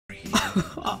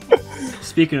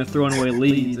Speaking of throwing away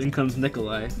leads, in comes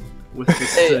Nikolai with the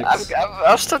Hey, six.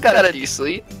 I've still got a decent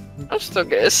lead. I'm still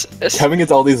good. It's Kevin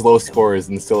gets all these low scores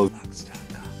and still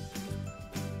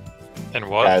And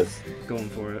what? has. Going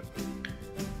for it.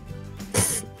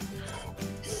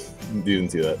 You didn't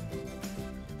see that.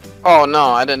 Oh no,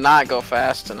 I did not go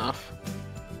fast enough.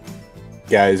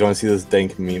 Guys, you want to see this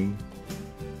dank meme?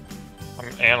 I'm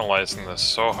analyzing this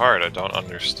so hard, I don't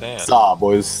understand. Saw,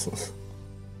 boys.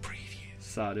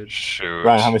 Saw, dude. Shoot.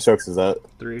 Ryan, how many strokes is that?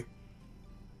 3.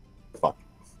 Fuck.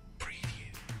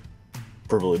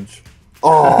 Privilege.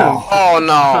 Oh, Oh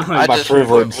no, I My just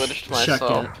privilege. privileged Check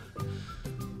myself.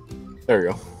 it. there we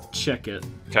go. Check it.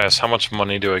 Guys, how much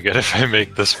money do I get if I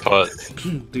make this putt?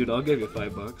 Dude, I'll give you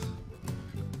 $5.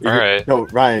 Alright. No,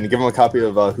 Ryan, give him a copy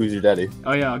of Who's Your Daddy.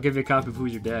 Oh yeah, I'll give you a copy of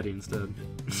Who's Your Daddy instead.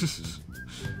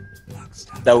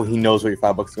 That way he knows what your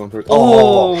 $5 is going towards.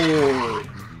 Oh!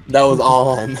 That was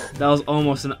on. That was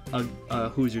almost a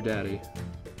Who's Your Daddy.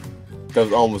 That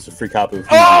was almost a free copy of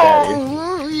Who's Your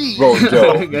Daddy. Bro,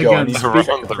 Joe, Joe, I need to Again,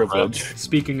 speak of privilege.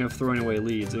 Speaking of throwing away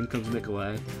leads, in comes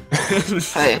Nikolai.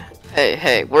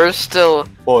 Hey, we're still.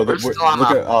 Oh, We're look still on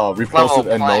at repulsive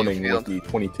and playing moaning field. with the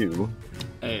 22.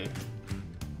 Hey,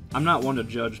 I'm not one to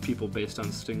judge people based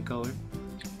on skin color.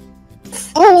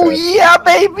 Oh yeah,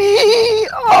 baby!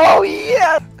 Oh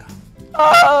yeah!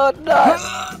 Oh no!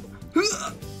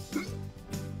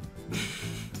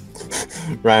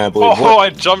 Ryan, I believe. Oh, I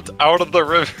jumped out of the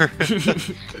river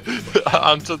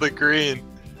onto the green.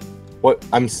 What?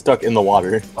 I'm stuck in the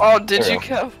water. Oh, did There you we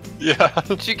Kev? Yeah,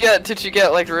 Did you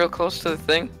get like real close to the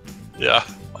thing? yeah.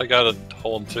 I got a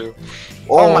hole in 2.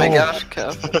 Oh, my gosh,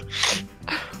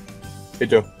 Kev. Hey,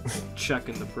 Joe.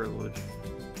 Checking the privilege.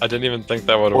 I didn't even think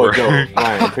that would Oh, work. Joe.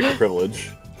 Ryan, pick a privilege.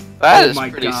 That Oh is my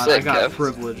pretty god, sick, I got Kev.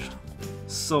 privileged.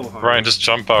 So hard. Ryan, just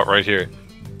jump out right here.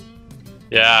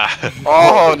 Yeah.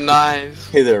 Oh, nice.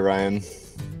 Hey there, Ryan.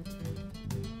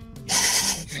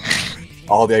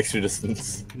 All the extra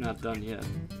distance. You're not done yet.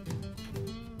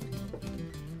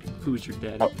 Who's your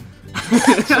daddy?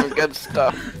 Oh. Some good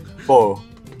stuff. Oh,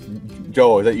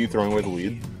 Joe, is that you throwing away the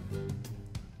lead?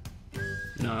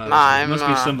 No, Nah, it must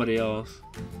be I'm, somebody else.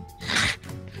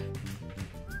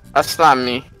 That's not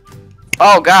me.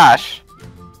 Oh gosh.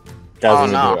 Guys, Oh,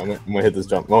 I'm gonna no. do it. I'm gonna hit this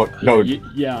jump. Oh, no.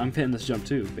 Yeah, I'm hitting this jump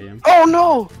too, bam. Oh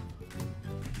no.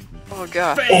 Oh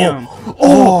god. Bam!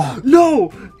 Oh,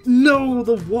 No! No,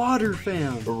 the water,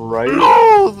 fam! right?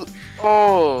 No.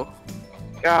 Oh.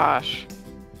 Gosh.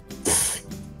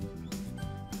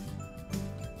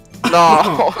 No.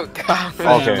 Oh god.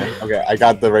 Okay, okay, I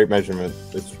got the right measurement.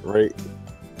 It's right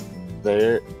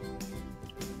there.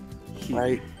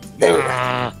 Right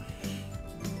there.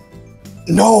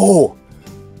 No!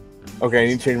 Okay, I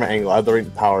need to change my angle. I have the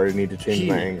right power. I need to change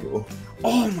my Here. angle.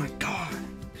 Oh my god!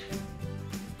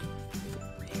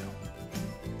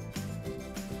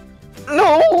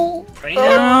 No.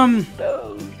 Bam!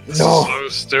 No. This No. is so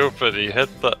stupid. He hit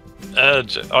the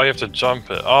edge. Oh, you have to jump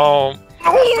it. Oh.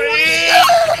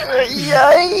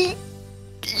 Yay!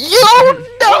 Yo,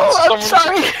 no, I'm Someone-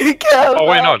 sorry, Kev. Oh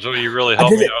wait, no, Joe, you really I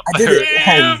helped did me it! out. I did it!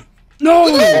 Bam! No!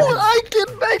 I did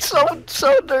make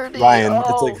so dirty. Ryan, Oh,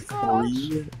 it's like gosh.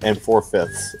 3 4/5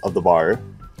 of the bar.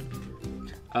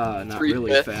 Not 3/5.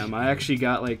 really, fam. I actually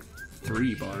got like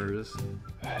 3 bars.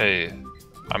 Hey,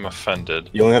 I'm offended.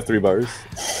 You only have 3 bars?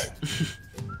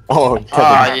 Oh, Kevin.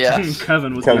 Ah, yes.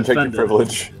 Kevin was Kevin, the check your offended.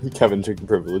 privilege. Kevin, check your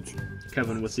privilege.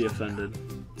 Kevin was the offended.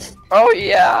 Oh,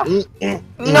 yeah.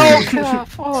 No, Kev.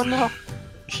 Oh, no.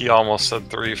 He almost said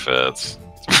 3 fits.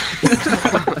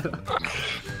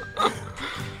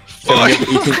 Kevin,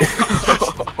 you have 18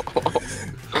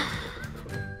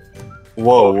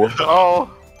 Whoa. Oh,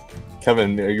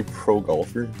 Kevin, are you a pro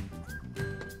golfer?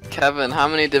 Kevin, how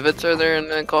many divots are there in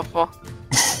a golf ball?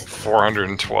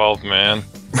 412, man.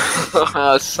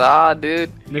 Saw,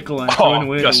 dude. Nikolai throwing Oh,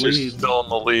 away the guess you're lead. still in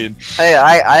the lead. Hey,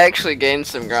 I actually gained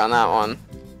some ground that one.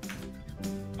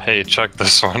 Hey, check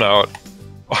this one out.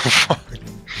 Oh, fuck.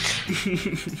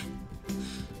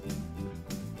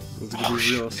 It's gonna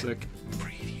be real sick.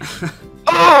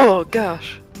 Oh,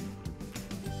 gosh.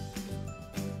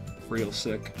 Real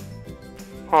sick.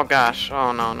 Oh, gosh.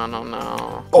 Oh, no, no, no,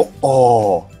 no. Oh,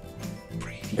 oh.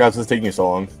 Guys, what's taking you so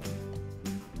long?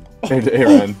 Hey,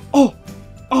 Ryan. Oh!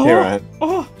 Oh! Hey, Ryan.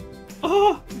 Oh!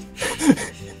 Oh!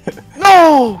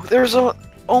 No! There's a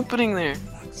opening there.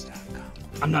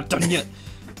 I'm not done yet.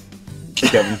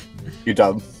 Kevin, good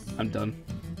job. I'm done.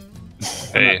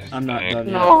 Hey, I'm not hey. done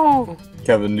yet. No.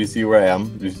 Kevin, do you see where I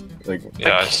am? Just, like,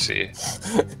 Yeah, I see.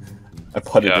 I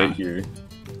putted Yeah. right here.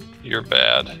 You're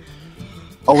bad.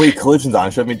 Oh wait, collision's on.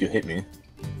 Should have made you hit me.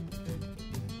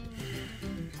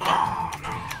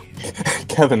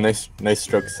 Kevin, nice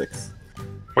stroke 6.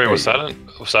 Wait, was that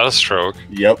a stroke?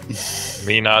 Yep.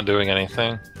 Me not doing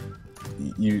anything?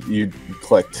 You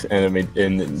clicked and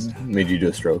it made you do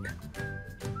a stroke.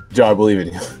 Joe, I believe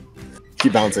in you.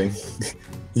 Keep bouncing.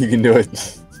 You can do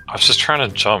it. I was just trying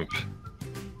to jump.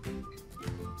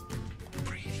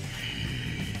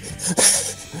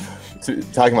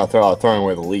 Talking about throwing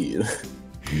away the lead.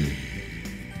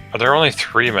 Are there only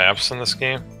 3 maps in this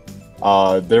game?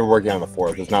 They're working on the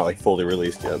 4th. It's not like fully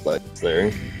released yet, but it's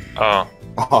there. Oh,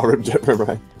 Oh,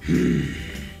 right.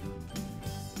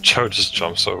 Joe just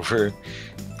jumps over.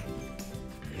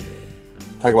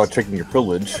 Talk about tricking your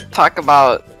privilege. Talk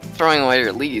about throwing away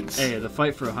your leads. Hey, the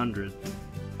fight for 100.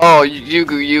 Oh, you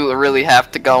really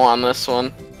have to go on this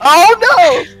one.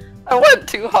 Oh no! I went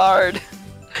too hard.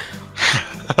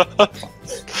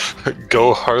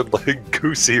 Go hard like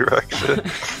goose erection.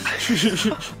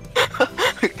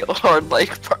 Go hard like.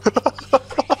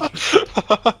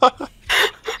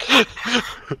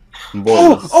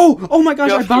 Boys. Oh my gosh!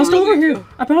 You I have to bounced really over here. go.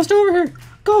 I bounced over here.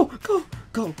 Go.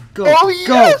 Oh,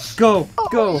 yes! Go.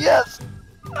 Oh, yes!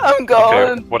 I'm Okay,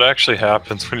 going. what actually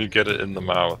happens when you get it in the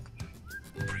mouth?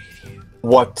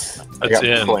 What? I It's got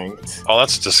in. clanked. Oh,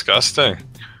 that's disgusting.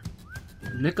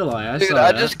 Nikolai, I Dude, saw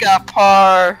I that. just got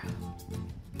par.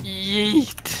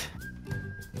 Yeet.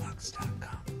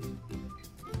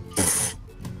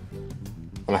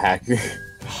 I'm a hacker.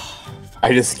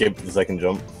 I just skipped the second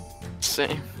jump.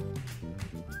 Same.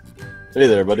 Hey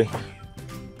there, buddy.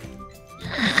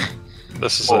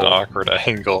 This is an awkward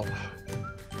angle.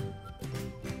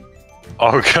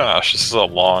 Oh gosh, this is a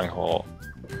long hole.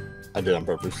 I did on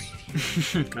purpose.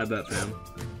 I bet, fam.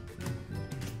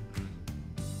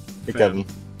 Hey, Fam. Kevin.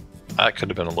 That could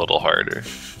have been a little harder.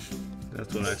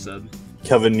 That's what I said.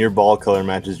 Kevin, your ball color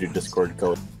matches your Discord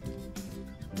color.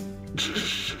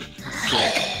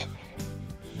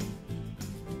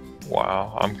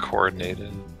 Wow, I'm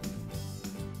coordinated.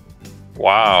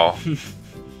 Wow.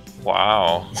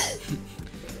 Wow.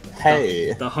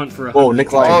 Hey. The hunt for a Whoa, 100.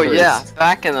 Nikolai. Oh first. yeah,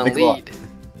 back in the Nikolai.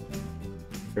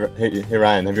 lead. Hey,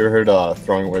 Ryan, have you ever heard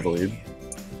throwing away the lead?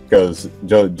 Because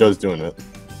Joe's doing it.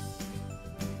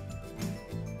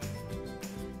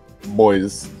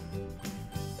 Boys.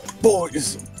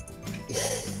 Boys.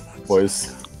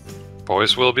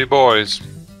 Boys will be boys.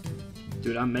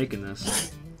 Dude, I'm making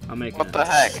this. I'm making What it. the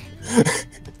heck?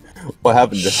 What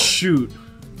happened, Joe? Shoot.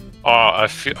 Oh, I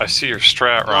see your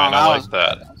strat, Ryan. that I was- like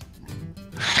that.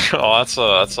 Oh,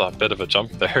 that's a bit of a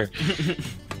jump there.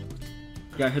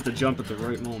 Gotta hit the jump at the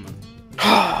right moment.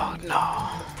 Oh no.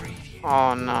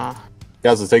 Oh no.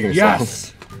 Guys, it's taking a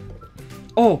Yes!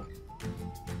 Oh!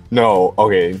 No,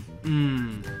 okay.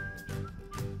 Mmm.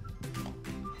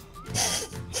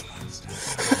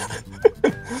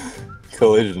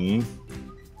 Collision.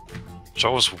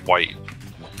 Joe's white.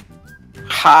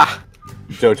 Ha!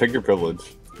 Joe, check your privilege.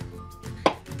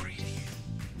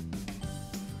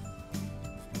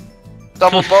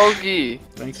 Double bogey.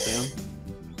 Thanks, Sam.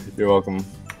 You're welcome.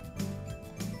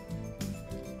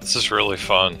 This is really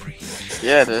fun.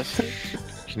 Yeah, it is.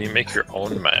 Can you make your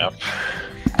own map?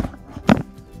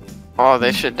 Oh,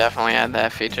 they should definitely add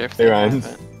that feature. If Hey, they Ryan.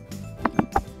 have it.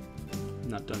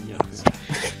 Not done yet,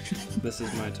 fam. This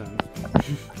is my time.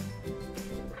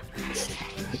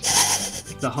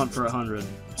 The hunt for 100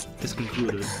 is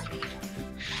concluded.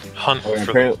 Hunt Okay,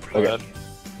 for apparently- the red.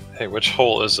 Hey, which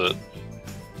hole is it?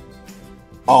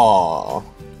 Aww.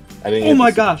 I didn't Oh get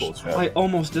my the gosh! full strat. I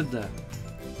almost did that.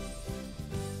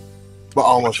 But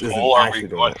almost Which isn't hole are we actually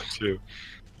doing going it. to?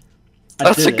 I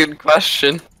That's did a it. good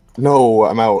question. No,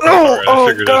 I'm out. Alright, I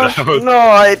figured it out. No,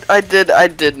 I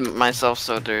did myself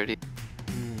so dirty.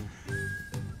 Mm.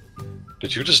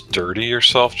 Did you just dirty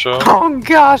yourself, Joe? Oh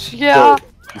gosh, yeah.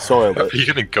 You soiled Are it. you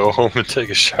gonna go home and take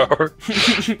a shower?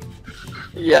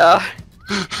 Yeah.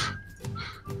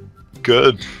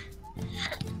 Good.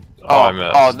 Oh, I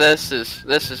missed. Oh, this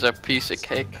is a piece of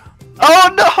cake.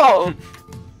 Oh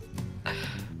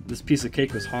This piece of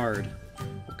cake was hard.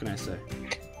 What can I say?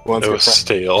 Once It you're was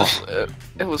stale. no!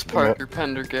 It was Parker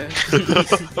Pendergast.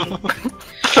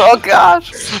 Oh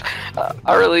gosh,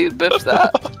 I really biffed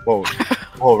that. Whoa,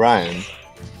 whoa, Ryan.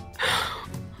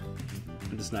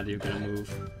 I'm just not even gonna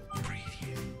move.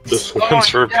 This Oh, one's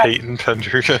for yeah. Peyton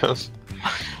Pendergast.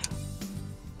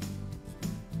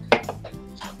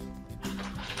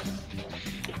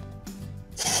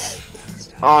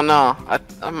 Oh no,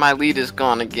 my lead is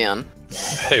gone again.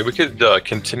 Hey, we could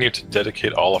continue to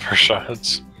dedicate all of our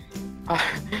shots.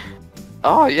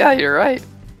 Oh yeah, you're right.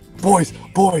 Boys.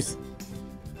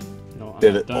 No, I'm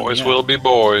Did not it. done Boys yet. will be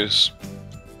boys.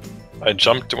 I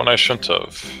jumped when I shouldn't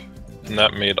have. And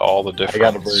that made all the difference. I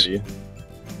got a birdie.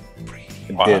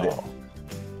 I Wow. did it.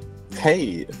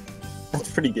 Hey, that's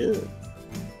pretty good.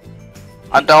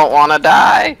 I don't want to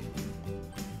die.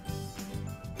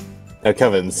 Now,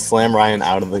 Kevin, slam Ryan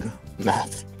out of the map.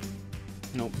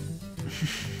 Nope.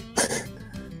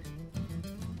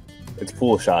 It's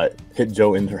pool shot. Hit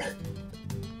Joe indirect.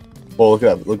 Well, look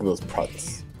at that. Look at those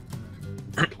putts.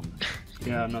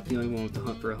 Yeah, I'm not the only one with the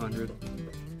hunt for 100.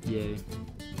 Yay.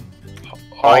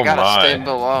 Oh, I gotta my. stay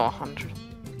below 100.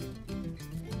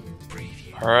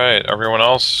 Alright, everyone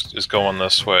else is going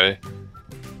this way.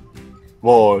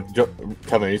 Whoa,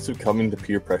 Kevin, are you succumbing to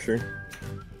peer pressure?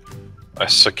 I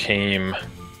succumb.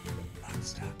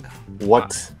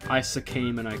 What? I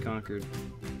succumbed and I conquered.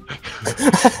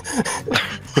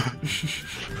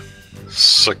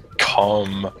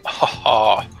 Succumb.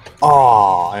 Haha.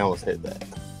 Oh, I almost hit that.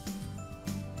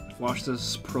 Watch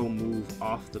this pro move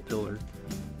off the pillar.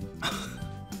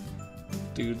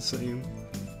 Dude, same.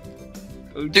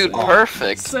 Oh, Dude, Oh.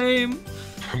 perfect. Same.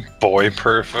 Boy,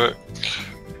 perfect.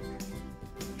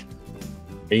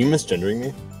 Are you misgendering me?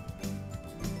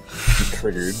 You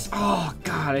triggered. Oh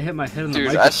god, I hit my head on the Dude,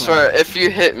 microphone. I swear, if you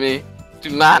hit me, do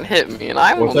not hit me, and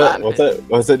I will What's not that? What's hit that?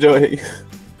 What's that, Joe? Hit you?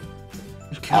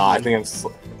 Kevin, I think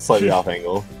I'm slightly off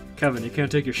angle. Kevin, you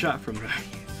can't take your shot from there.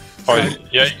 Oh, It's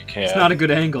not- yeah, you can. It's not a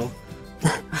good angle.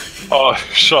 Oh,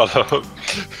 shut up.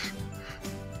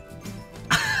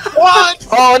 What?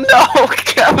 Oh no,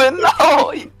 Kevin,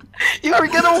 no! You were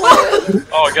gonna win!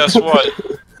 Oh, guess what?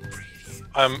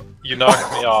 You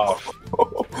knocked me off.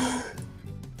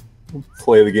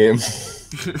 Play the game.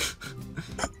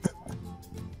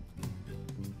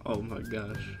 Oh my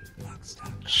gosh.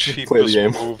 Cheapest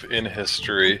game. move in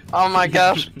history. Oh my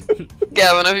gosh.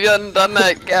 Gavin, if you hadn't done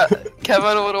that,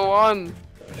 Kevin would've won.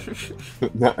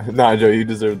 Nah, Joe, you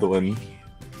deserve the win.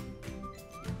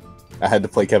 I had to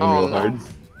play Kevin Oh, real no. hard.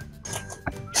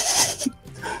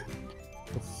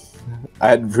 I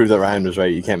had to prove that Ryan was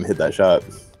right. You can't hit that shot.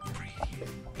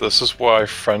 This is why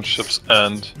friendships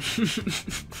end.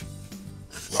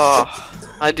 Oh,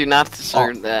 I do not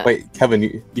deserve that. Wait, Kevin,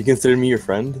 you consider me your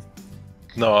friend?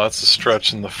 No, that's a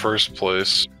stretch in the first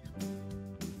place.